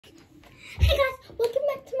Hey guys, welcome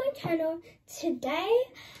back to my channel. Today,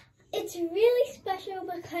 it's really special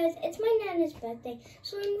because it's my Nana's birthday,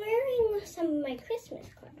 so I'm wearing some of my Christmas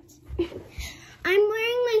clothes. I'm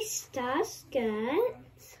wearing my star skirt.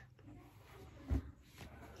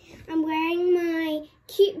 I'm wearing my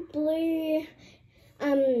cute blue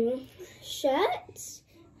shirt.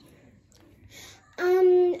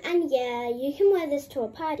 And yeah, you can wear this to a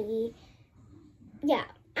party. Yeah,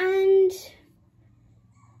 and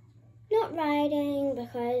not riding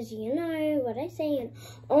because you know what I say in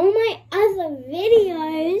all my other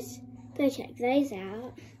videos. Go check those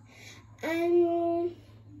out. And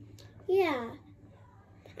yeah,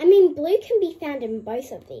 I mean blue can be found in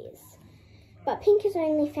both of these, but pink is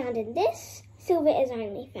only found in this, silver is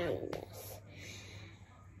only found in this.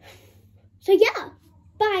 So yeah,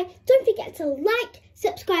 bye. Don't forget to like,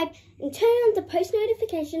 subscribe, and turn on the post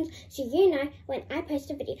notifications so you know when I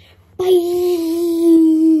post a video.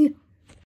 Bye!